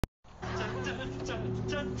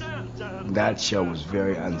That show was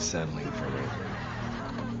very unsettling for me.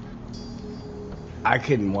 I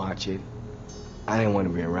couldn't watch it. I didn't want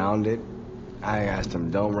to be around it. I asked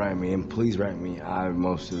him, don't write me in, please write me out of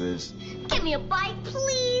most of this. Give me a bite,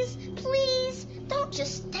 please, please. Don't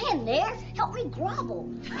just stand there. Help me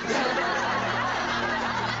grovel.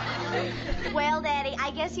 Well, Daddy,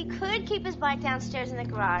 I guess he could keep his bike downstairs in the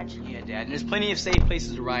garage. Yeah, Dad, and there's plenty of safe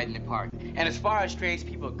places to ride in the park. And as far as strange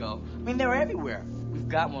people go, I mean, they're everywhere. We've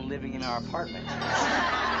got one living in our apartment.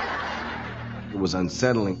 It was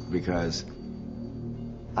unsettling because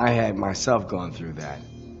I had myself gone through that.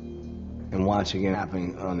 And watching it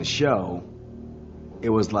happen on the show, it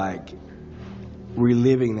was like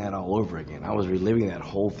reliving that all over again. I was reliving that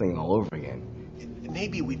whole thing all over again.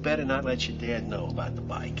 Maybe we better not let your dad know about the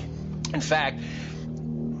bike. In fact,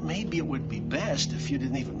 maybe it would be best if you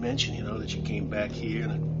didn't even mention, you know, that you came back here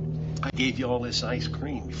and I gave you all this ice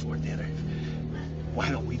cream before dinner. Why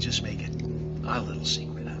don't we just make it our little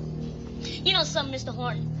secret? You know something, Mr.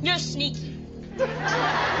 Horton? You're sneaky.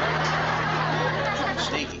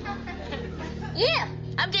 Sneaky? Yeah,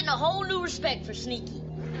 I'm getting a whole new respect for sneaky.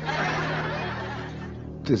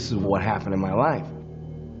 This is what happened in my life.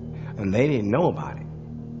 And they didn't know about it.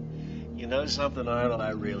 You know something, Arnold?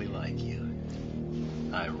 I really like you.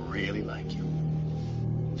 I really like you.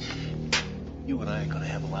 You and I are going to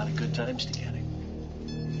have a lot of good times together.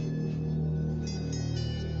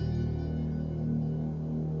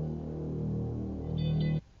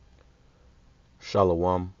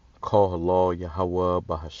 Shalom, call halal, YAHAWAH,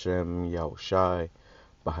 BAHASHAM, YAHWASHI,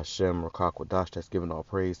 BAHASHAM, RAWCHAA, QADASH. That's giving all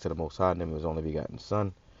praise to the Most High, name of His only begotten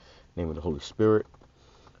Son, name of the Holy Spirit.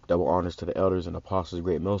 Double honors to the elders and apostles of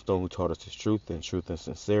Great Millstone who taught us His truth and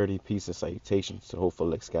sincerity. Peace and salutations to the hopeful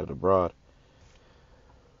elect scattered abroad.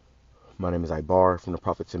 My name is Ibar from the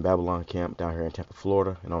Prophets in Babylon camp down here in Tampa,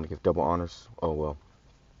 Florida, and I want to give double honors.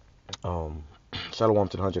 Shalom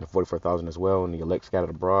to the 144,000 as well and the elect scattered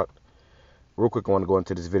abroad. Real quick, I want to go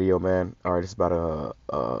into this video, man. All right, it's about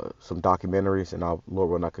some documentaries, and Lord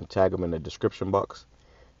will not can tag them in the description box.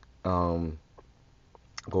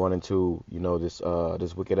 Going into, you know, this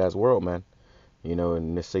wicked ass world, man. You know,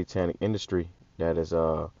 in this satanic industry that is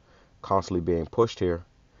constantly being pushed here.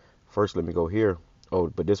 First, let me go here. Oh,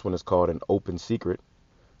 but this one is called An Open Secret.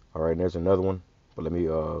 All right, and there's another one. But let me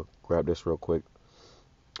grab this real quick.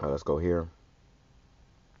 Let's go here.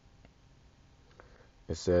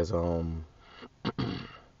 It says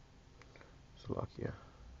Slovakia.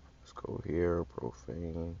 Let's go here.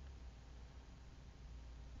 Profane.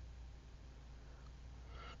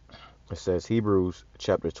 It says Hebrews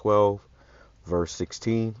chapter 12, verse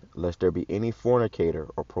 16. Lest there be any fornicator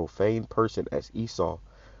or profane person as Esau,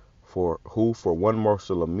 who for one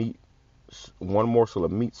morsel of meat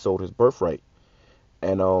sold his birthright.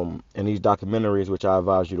 And in these documentaries, which I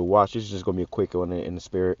advise you to watch, this is just gonna be a quick one in the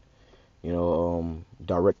spirit. You know,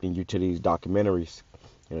 directing you to these documentaries.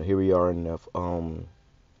 You know, here we are in the,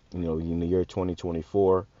 in the year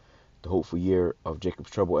 2024, the hopeful year of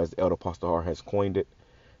Jacob's trouble, as the Elder Apostle Har has coined it.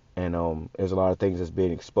 And there's a lot of things that's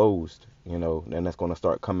being exposed, you know, and that's going to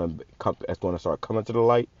start coming to the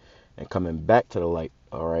light and coming back to the light.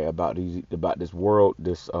 All right, about this world,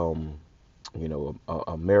 this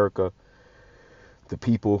America, the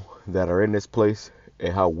people that are in this place,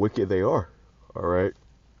 and how wicked they are. All right.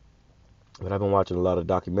 But I've been watching a lot of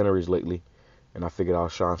documentaries lately, and I figured I'll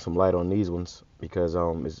shine some light on these ones because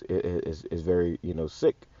it's very, you know,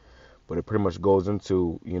 sick. But it pretty much goes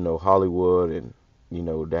into, you know, Hollywood and, you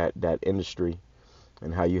know, that industry,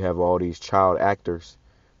 and how you have all these child actors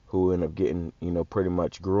who end up getting, you know, pretty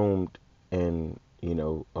much groomed and, you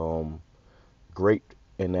know, great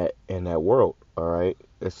in that world. All right,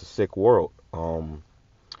 it's a sick world.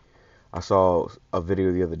 I saw a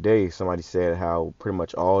video the other day. Somebody said how pretty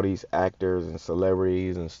much all these actors and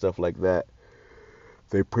celebrities and stuff like that,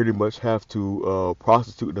 they pretty much have to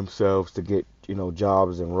prostitute themselves to get, you know,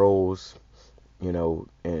 jobs and roles, you know,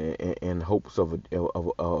 in hopes of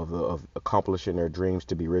accomplishing their dreams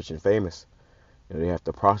to be rich and famous. You know, they have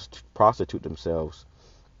to prostitute themselves,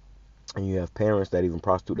 and you have parents that even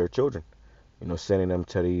prostitute their children. You know, sending them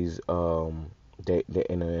to these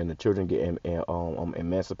and the children get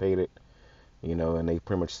emancipated, you know, and they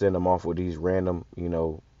pretty much send them off with these random, you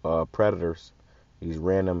know, predators, these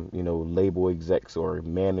random, you know, label execs or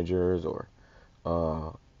managers or,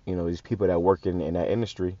 you know, these people that work in that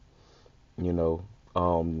industry. You know,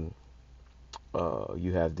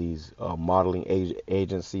 you have these modeling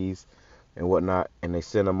agencies and whatnot, and they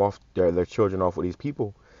send them off, their children off with these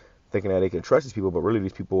people, thinking that they can trust these people, but really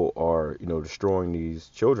these people are, you know, destroying these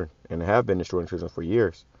children and have been destroying children for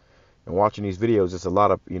years. And watching these videos, it's a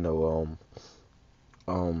lot of, you know,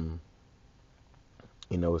 Um,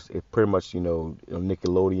 it's pretty much,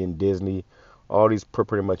 Nickelodeon, Disney, all these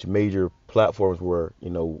pretty much major platforms where,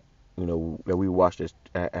 that we watched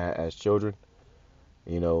as children.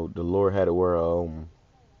 The Lord had it where,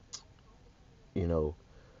 you know,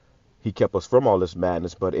 He kept us from all this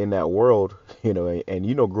madness. But in that world,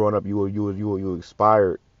 growing up, you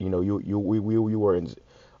aspired, you were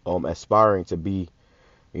aspiring to be,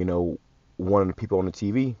 you know, one of the people on the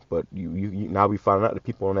TV. But you now we find out the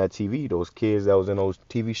people on that TV, those kids that was in those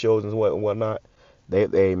TV shows and whatnot, they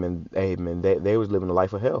was living a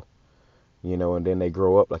life of hell. And then they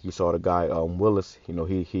grow up like you saw the guy Willis. He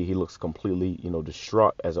looks completely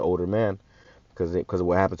distraught as an older man because of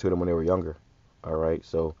what happened to them when they were younger. All right,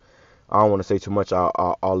 so I don't want to say too much.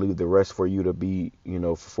 I'll leave the rest for you to be,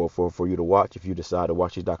 for you to watch if you decide to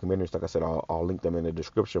watch these documentaries. Like I said, I'll link them in the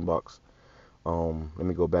description box. Let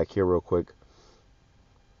me go back here real quick.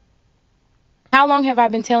 How long have I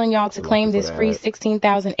been telling y'all to claim this free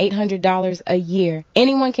 $16,800 a year?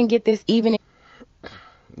 Anyone can get this even.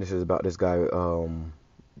 This is about this guy,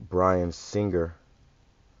 Brian Singer.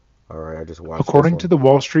 All right, I just watched. According to the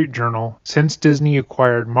Wall Street Journal, since Disney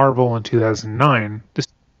acquired Marvel in 2009, this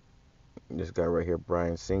guy right here,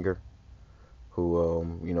 Brian Singer,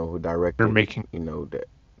 who directed, making,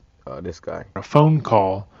 this guy. A phone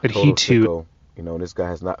call that Total he too, sicko. This guy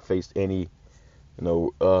has not faced any,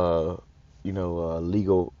 legal.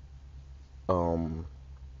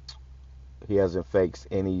 He hasn't faced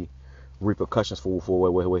any repercussions for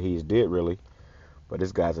what he's did really. But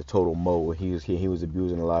this guy's a total mo. He was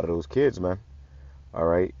abusing a lot of those kids, man. All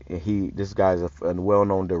right, and this guy's a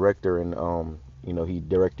well-known director, and he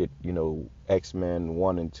directed X-Men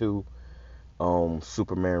 1 and 2,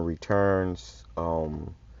 Superman Returns, what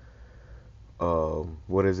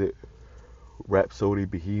is it, Rhapsody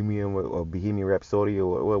Bohemian or Bohemian Rhapsody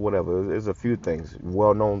or whatever. There's a few things,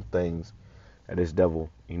 well-known things that this devil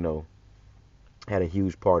had a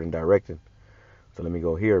huge part in directing. So let me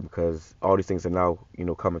go here because all these things are now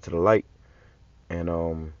coming to the light,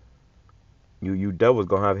 and you devils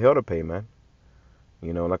gonna have hell to pay, man.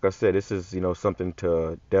 Like I said, this is something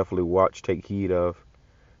to definitely watch, take heed of.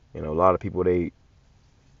 A lot of people they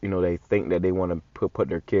think that they want to put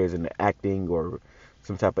their kids into acting or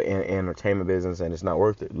some type of entertainment business, and it's not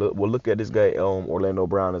worth it. Look at this guy Orlando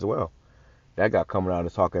Brown as well. That guy coming out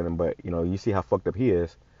and talking, but you see how fucked up he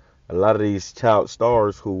is. A lot of these child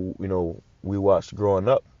stars who we watched growing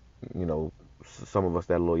up, some of us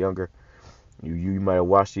that are a little younger, you might have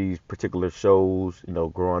watched these particular shows,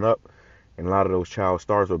 growing up, and a lot of those child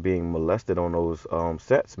stars were being molested on those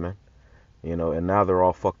sets, man. And now they're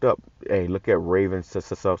all fucked up. Hey, look at Raven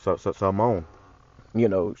Simone.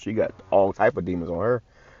 She got all type of demons on her,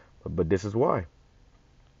 but this is why.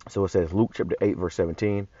 So it says Luke chapter 8 verse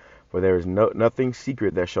 17. For there is nothing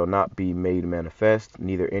secret that shall not be made manifest,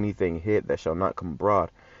 neither anything hid that shall not come abroad.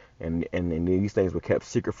 And these things were kept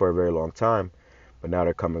secret for a very long time, but now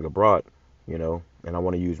they're coming abroad, And I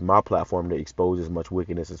want to use my platform to expose as much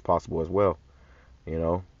wickedness as possible as well,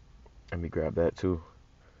 Let me grab that too.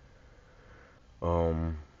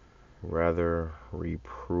 Rather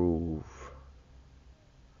reprove.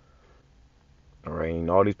 All right, and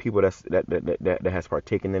all these people that has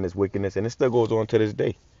partaken in this wickedness, and it still goes on to this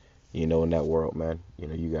day. In that world, man.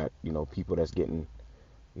 You got, people that's getting,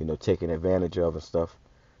 taken advantage of and stuff.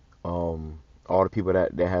 All the people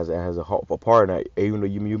that has a part in that, even though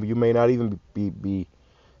you may not even be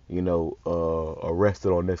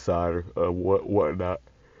arrested on this side or whatnot.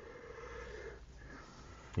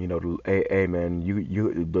 Hey man,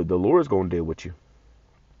 the Lord's gonna deal with you.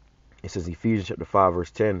 It says Ephesians chapter 5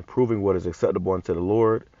 verse 10, proving what is acceptable unto the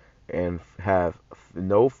Lord, and have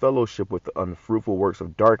no fellowship with the unfruitful works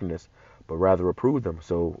of darkness, but rather approve them.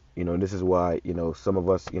 So, this is why, some of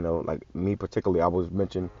us, like me particularly, I was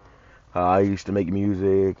mentioning how I used to make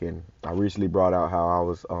music, and I recently brought out how I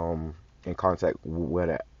was in contact with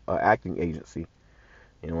an acting agency,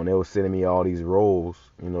 and they were sending me all these roles,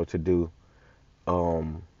 to do,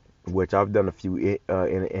 which I've done a few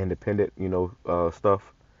independent,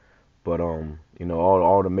 stuff. But all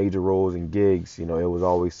the major roles and gigs, it was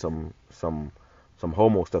always some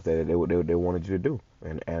homo stuff that they wanted you to do,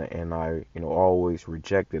 and I always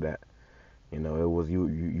rejected that. It was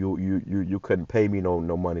you couldn't pay me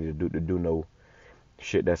no money to do no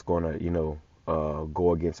shit that's gonna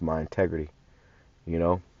go against my integrity,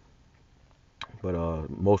 But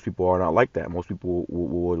most people are not like that. Most people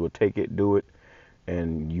will take it, do it,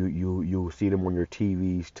 and you see them on your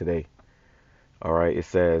TVs today. All right, it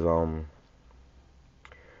says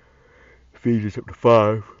Ephesians chapter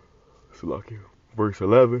 5, verse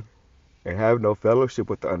 11, and have no fellowship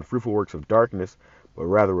with the unfruitful works of darkness, but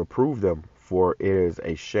rather reprove them, for it is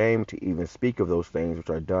a shame to even speak of those things which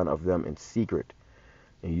are done of them in secret.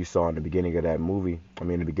 And you saw in the beginning of that movie,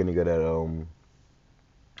 the beginning of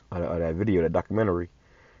that video, that documentary,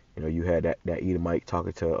 you had that Edomite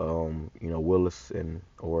talking to Willis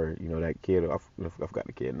or that kid. I forgot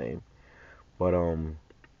the kid name, but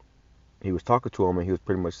he was talking to him and he was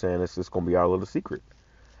pretty much saying this is gonna be our little secret.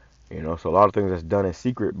 So a lot of things that's done in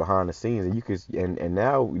secret behind the scenes, and you can and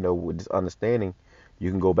now with this understanding,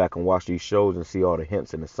 you can go back and watch these shows and see all the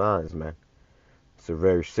hints and the signs, man. It's a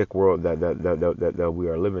very sick world that we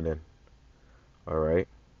are living in. All right.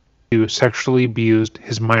 Who sexually abused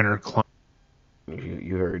his minor client.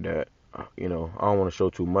 You heard that. I don't want to show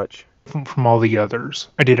too much. From all the others.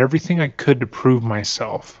 I did everything I could to prove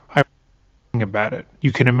myself. I was about it.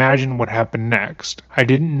 You can imagine what happened next. I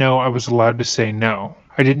didn't know I was allowed to say no.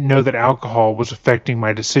 I didn't know that alcohol was affecting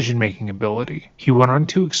my decision-making ability. He went on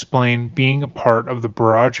to explain being a part of the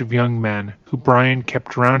barrage of young men who Brian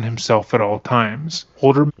kept around himself at all times.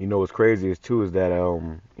 Older. What's crazy is too is that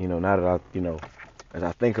now that I as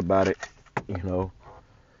I think about it, I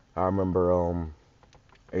remember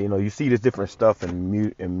you see this different stuff in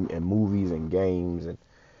movies and games, and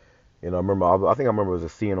I think I remember it was a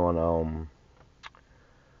scene on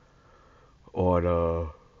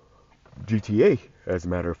GTA. As a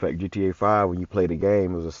matter of fact, GTA 5, when you play the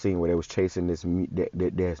game, it was a scene where they was chasing this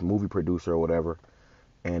movie producer or whatever,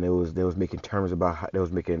 and they was making terms about how, they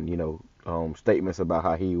was making statements about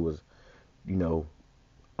how he was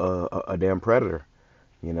a damn predator.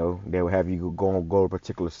 They would have you go to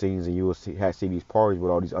particular scenes, and you will see these parties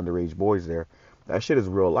with all these underage boys there. That shit is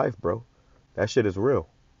real life, bro. That shit is real,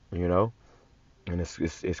 and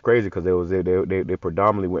it's crazy because they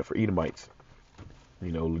predominantly went for Edomites,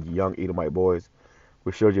 young Edomite boys,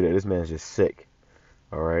 which showed you that this man's just sick.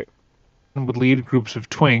 All right. Would lead groups of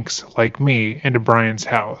twinks like me into Brian's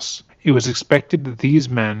house. It was expected that these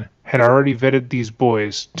men had already vetted these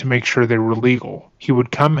boys to make sure they were legal. He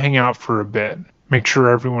would come hang out for a bit, make sure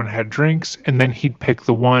everyone had drinks, and then he'd pick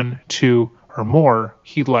the 1, 2, or more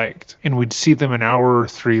he liked, and we'd see them an hour or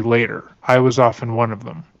 3 later. I was often one of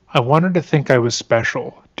them. I wanted to think I was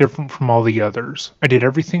special, different from all the others. I did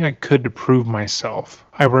everything I could to prove myself.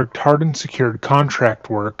 I worked hard and secured contract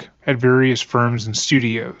work at various firms and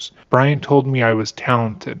studios. Brian told me I was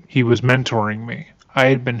talented. He was mentoring me. I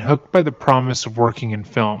had been hooked by the promise of working in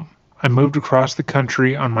film. I moved across the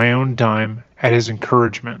country on my own dime at his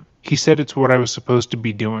encouragement. He said it's what I was supposed to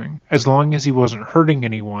be doing. As long as he wasn't hurting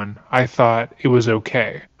anyone, I thought it was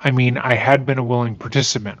okay. I mean, I had been a willing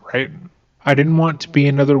participant, right? I didn't want to be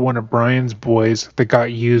another one of Brian's boys that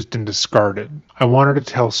got used and discarded. I wanted to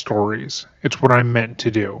tell stories. It's what I meant to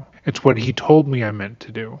do. It's what he told me I meant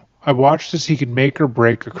to do. I watched as he could make or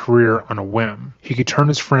break a career on a whim. He could turn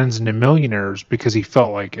his friends into millionaires because he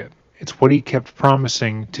felt like it. It's what he kept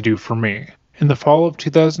promising to do for me. In the fall of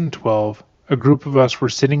 2012, a group of us were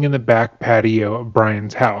sitting in the back patio of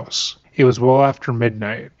Brian's house. It was well after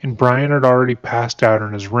midnight, and Brian had already passed out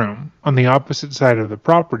in his room. On the opposite side of the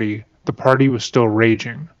property, the party was still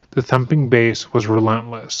raging. The thumping bass was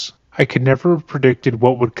relentless. I could never have predicted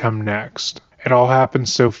what would come next. It all happened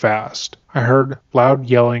so fast. I heard loud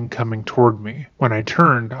yelling coming toward me. When I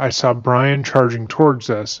turned, I saw Brian charging towards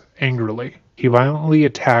us angrily. He violently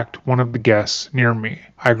attacked one of the guests near me.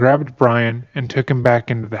 I grabbed Brian and took him back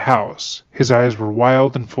into the house. His eyes were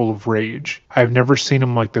wild and full of rage. I have never seen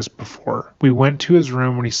him like this before. We went to his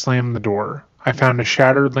room when he slammed the door. I found a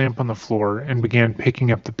shattered lamp on the floor and began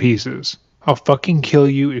picking up the pieces. "I'll fucking kill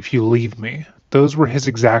you if you leave me." Those were his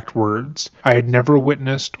exact words. I had never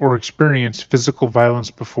witnessed or experienced physical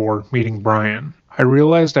violence before meeting Brian. I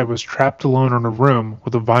realized I was trapped alone in a room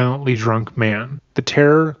with a violently drunk man. The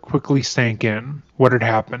terror quickly sank in. What had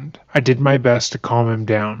happened? I did my best to calm him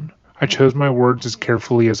down. I chose my words as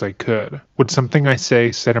carefully as I could. Would something I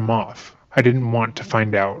say set him off? I didn't want to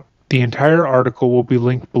find out. The entire article will be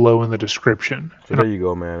linked below in the description. So there you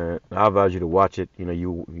go, man. I advise you to watch it.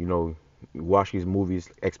 You watch these movies: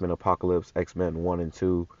 X-Men Apocalypse, X-Men 1 and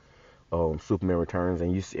 2, Superman Returns,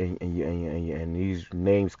 and these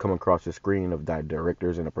names come across the screen of the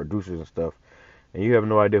directors and the producers and stuff, and you have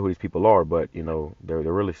no idea who these people are, but they're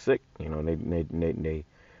really sick. They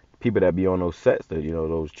people that be on those sets, that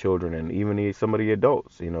those children and even some of the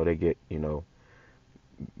adults, they get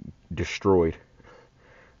destroyed.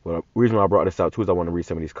 Well, the reason why I brought this out too is I want to read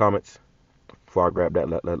some of these comments. Before I grab that,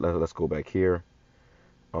 let's go back here.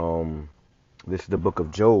 This is the book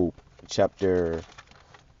of Job, chapter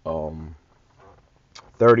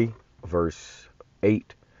 30, verse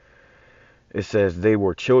 8. It says, "They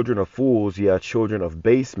were children of fools, children of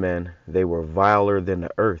base men. They were viler than the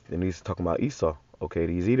earth." And he's talking about Esau. Okay,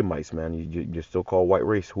 these Edomites, man, you're so-called white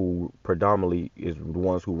race, who predominantly is the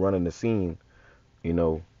ones who running the scene, you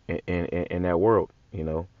know, in that world, you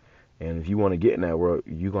know. And if you want to get in that world,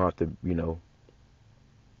 you're going to have to, you know,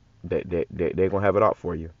 they're going to have it out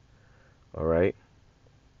for you. All right.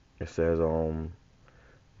 It says,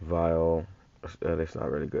 vile, that's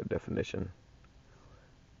not really good definition.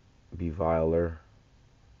 Beviler.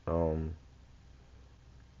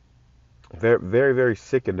 Very, very, very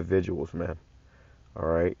sick individuals, man. All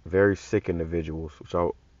right. Very sick individuals, which I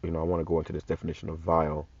want to go into this definition of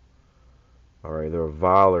vile. All right. They're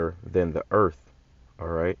viler than the earth. All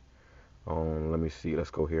right. Let me see.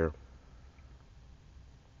 Let's go here.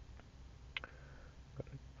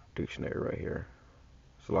 Dictionary right here.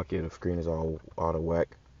 So like, yeah, the screen is all out of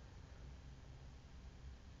whack.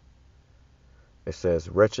 It says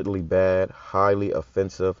wretchedly bad, highly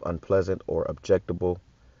offensive, unpleasant, or objectable,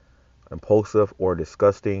 impulsive, or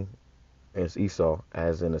disgusting. And it's Esau,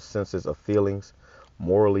 as in the senses of feelings,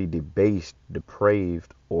 morally debased,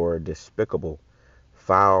 depraved, or despicable,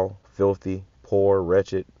 foul, filthy, poor,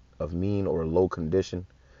 wretched, of mean or low condition,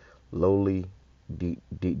 lowly,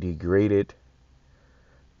 degraded,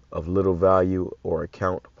 of little value or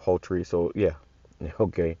account, paltry. So yeah,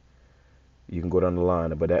 okay, you can go down the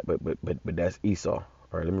line, but that's Esau. All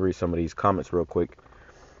right, let me read some of these comments real quick.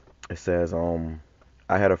 It says,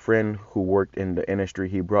 I had a friend who worked in the industry.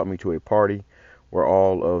 He brought me to a party where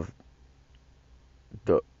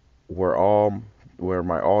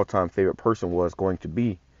my all-time favorite person was going to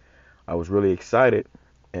be. I was really excited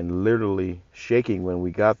and literally shaking when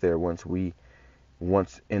we got there. Once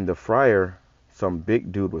in the fryer, some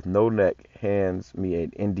big dude with no neck hands me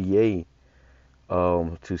an NDA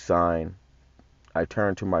to sign. I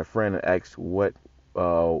turned to my friend and asked what's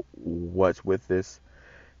with this.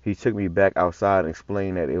 He took me back outside and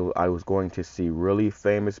explained that I was going to see really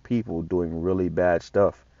famous people doing really bad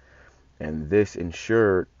stuff, and this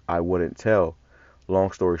ensured I wouldn't tell.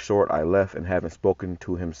 Long story short, I left and haven't spoken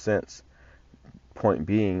to him since. Point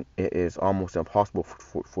being, it is almost impossible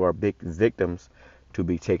for big victims to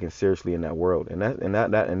be taken seriously in that world, and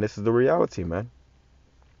this is the reality, man.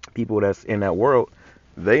 People that's in that world,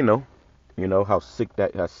 they know, how sick.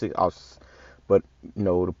 But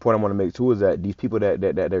the point I want to make too is that these people that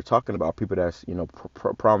they're talking about, people that's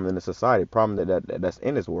prominent in the society, prominent that's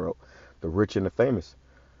in this world, the rich and the famous,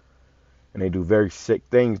 and they do very sick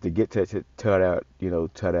things to get to that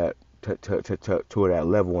to that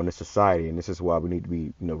level in the society. And this is why we need to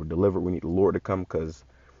be delivered. We need the Lord to come, because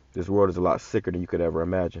this world is a lot sicker than you could ever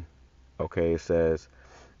imagine. Okay, it says,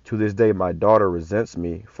 to this day, my daughter resents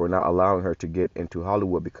me for not allowing her to get into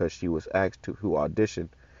Hollywood because she was asked to audition.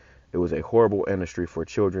 It was a horrible industry for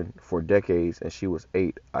children for decades, and she was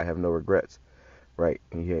 8. I have no regrets. Right?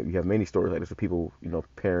 And you have many stories like this where people,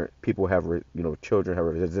 children have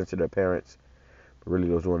resented their parents, but really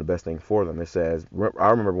those doing the best thing for them. It says, I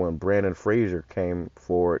remember when Brandon Fraser came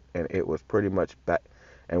forward, and it was pretty much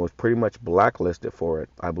blacklisted for it.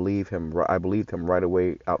 I believed him right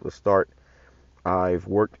away out the start. I've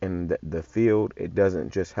worked in the field. It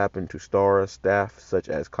doesn't just happen to stars, staff such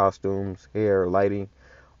as costumes, hair, lighting,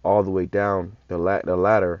 all the way down the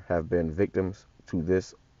ladder have been victims to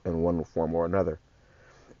this in one form or another.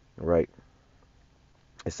 Right?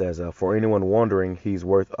 It says, for anyone wondering, he's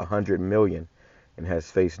worth $100 million and has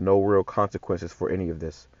faced no real consequences for any of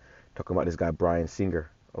this. Talking about this guy Brian Singer.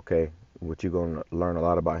 Okay, what you're gonna learn a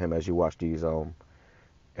lot about him as you watch these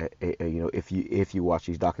if you watch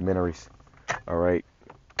these documentaries. All right,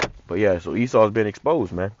 but yeah, so Esau's been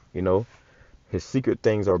exposed, man. His secret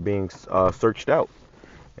things are being searched out,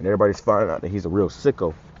 and everybody's finding out that he's a real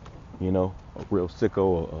sicko. A real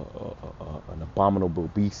sicko, an abominable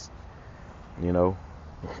beast. With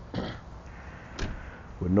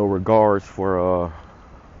no regards for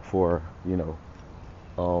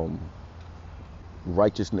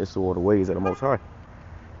righteousness or the ways of the Most High.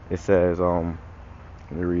 It says, let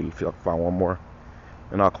me read, if I can find one more,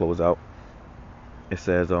 and I'll close out. It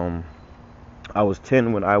says, I was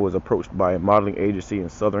 10 when I was approached by a modeling agency in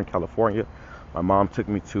Southern California. My mom took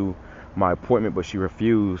me to my appointment, but she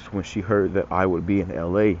refused when she heard that I would be in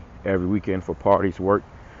LA every weekend for parties, work.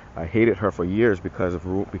 I hated her for years because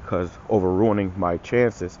over ruining my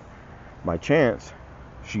chance.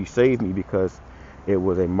 She saved me because it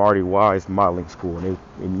was a Marty Wise modeling school, and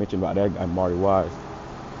they mentioned about that guy Marty Wise.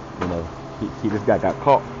 This guy got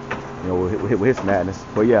caught, with his madness.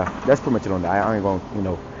 But yeah, that's pretty much it on that. I ain't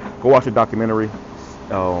gonna, go watch the documentary,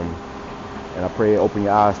 and I pray it open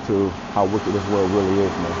your eyes to how wicked this world really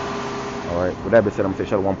is, man. All right. With that being said, I'm gonna say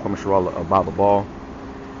Shalom, Kwame Shalom, about the ball,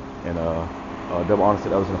 and double honor to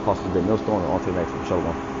the others and apostles of the Great Millstone, and on to the next one.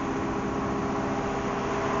 Shalom.